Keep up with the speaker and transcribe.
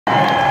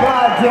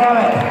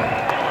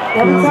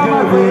Every time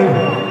I play it,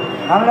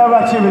 I don't know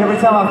about you, but every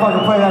time I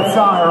fucking play that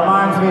song, it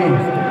reminds me,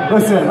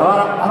 listen,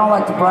 I don't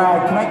like to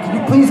brag. Can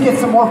you please get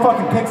some more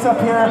fucking picks up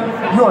here?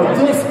 You are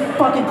this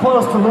fucking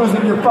close to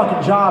losing your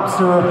fucking job,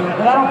 sir.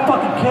 And I don't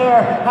fucking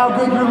care how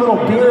good your little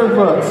beard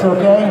looks,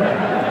 okay?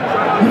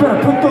 You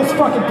better put those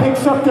fucking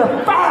picks up there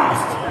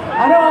fast!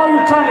 I know all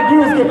you're trying to do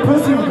is get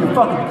pussy with your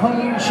fucking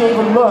clean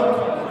shaven look.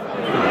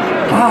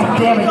 God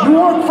damn it, you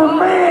work for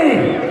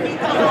me!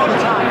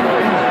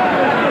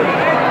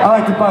 I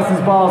like to bust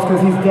his balls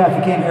because he's deaf,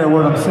 he can't hear a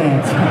word I'm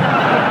saying.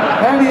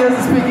 And he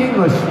doesn't speak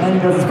English. And he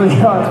doesn't speak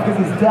English because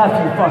he's deaf,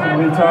 you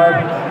fucking retard.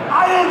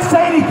 I didn't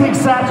say anything,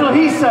 Satchel,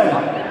 he said it.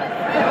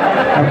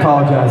 I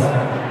apologize.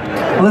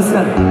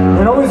 Listen,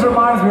 it always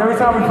reminds me, every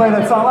time we play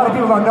that song, a lot of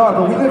people don't know it,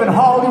 but we live in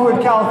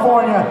Hollywood,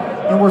 California,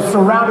 and we're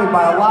surrounded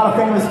by a lot of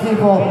famous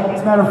people.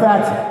 As a matter of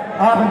fact,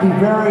 I happen to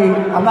be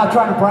I'm not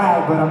trying to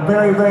brag, but I'm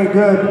very, very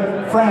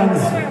good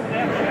friends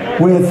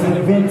with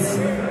Vince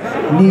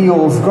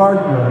Niels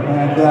Gardner,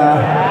 and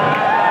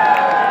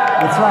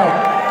that's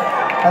right.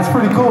 That's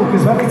pretty cool,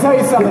 because let me tell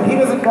you something, he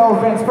doesn't know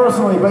Vince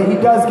personally, but he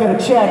does get a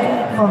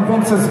check from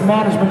Vince's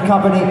management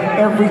company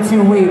every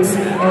 2 weeks,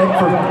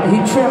 and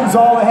he trims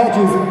all the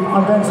hedges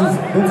on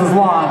Vince's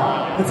lawn.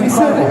 It's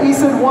incredible. He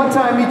said one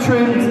time he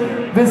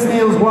trimmed Vince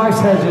Neil's wife's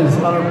hedges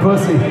on her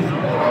pussy.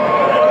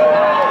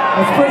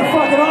 It's pretty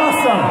fucking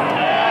awesome.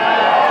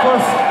 Of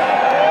course,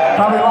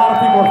 probably a lot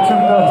of people have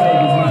trimmed those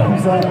hedges, you know what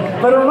I'm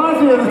saying? But it reminds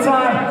me of the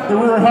time that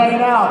we were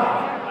hanging out.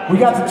 We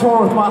got to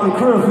tour with Motley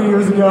Crue a few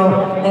years ago,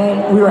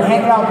 and we were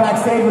hanging out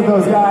backstage with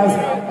those guys,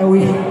 and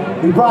we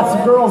brought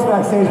some girls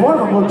backstage. One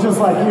of them looked just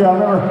like you. I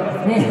remember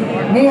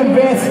me and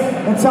Vince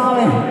and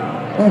Tommy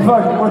and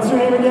fucking, what's your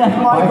name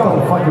again? Michael.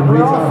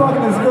 We're all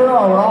fucking this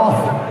girl. We're all...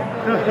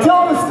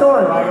 Tell them the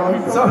story,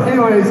 Michael. So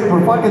anyways,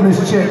 we're fucking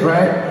this chick,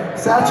 right?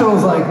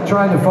 Satchel's like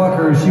trying to fuck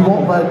her, she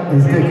won't let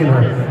his dick in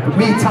her. But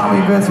me, Tommy,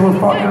 and Vince, we're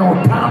fucking her,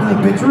 we're pounding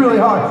the bitch really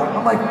hard.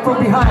 I'm like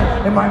from behind,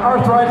 and my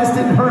arthritis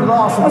didn't hurt at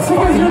all, so I'm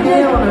fucking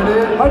nailing her,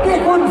 dude. My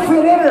dick wouldn't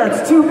fit in her,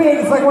 it's too big.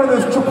 It's like one of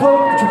those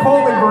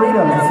Chipotle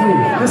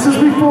burritos. This is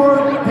before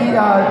the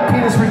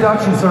penis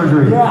reduction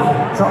surgery.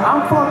 Yeah. So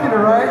I'm fucking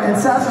her, right?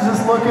 And Satchel's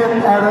just looking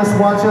at us,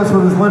 watching us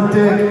with his limp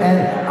dick,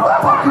 and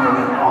I'm fucking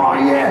her, oh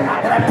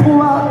yeah. And I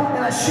pull out,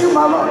 and I shoot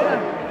my look.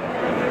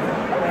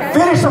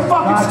 Finish the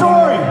fucking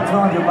story! What's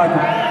wrong with you, Michael?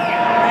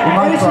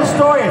 Finish the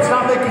story, it's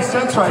not making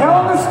sense right now.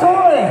 Tell them the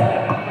story!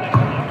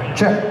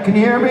 Check, can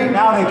you hear me?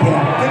 Now they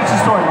can. Finish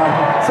the story,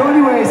 Michael. So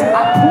anyways,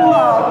 I pull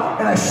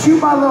out, and I shoot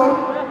my load.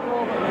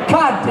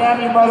 God damn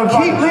you, motherfucker.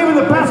 Keep leaving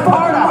the best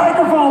part out.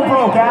 Microphone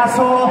broke,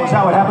 asshole. Is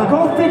that what happened?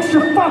 Go fix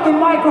your fucking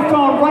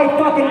microphone right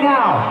fucking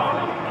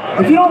now.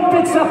 If you don't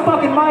fix that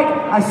fucking mic,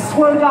 I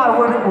swear to God,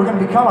 we're going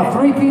to become a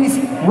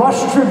 3-piece Rush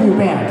tribute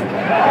band.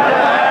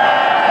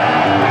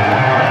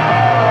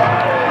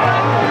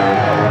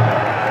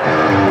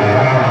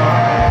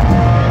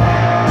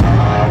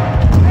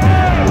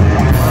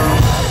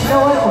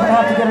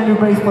 Get a new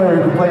bass player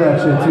who can play that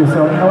shit too,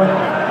 so you know what?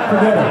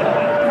 Forget it.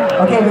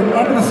 Okay, the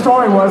end of the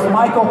story was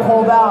Michael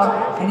pulled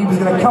out and he was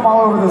going to come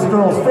all over this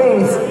girl's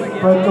face,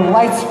 but the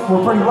lights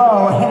were pretty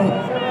low and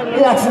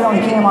he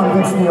accidentally came on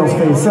Vince Neil's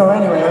face. So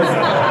anyway, that's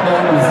the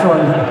end of the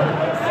story.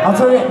 I'll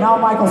tell you, now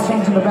Michael's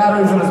changing the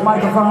batteries in his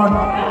microphone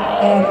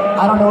and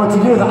I don't know what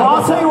to do.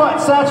 I'll tell you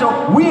what,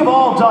 Satchel, we have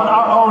all done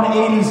our own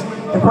 80s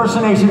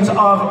impersonations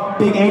of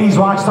big 80s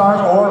rock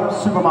stars or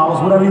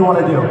supermodels, whatever you want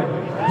to do.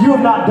 You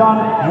have not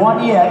done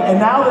one yet, and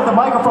now that the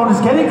microphone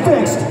is getting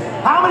fixed,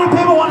 how many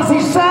people want to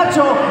see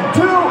Satchel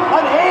do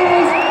an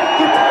 80s?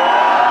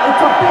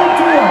 It's a big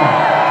deal.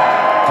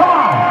 Come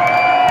on.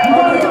 You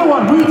gotta do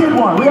one. We did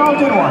one. We all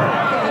did one.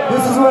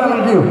 This is what I'm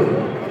gonna do.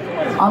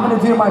 I'm gonna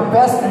do my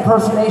best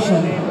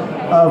impersonation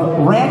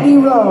of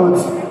Randy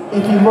Rhoads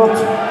if he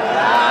looked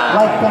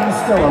like Ben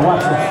Stiller.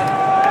 Watch this.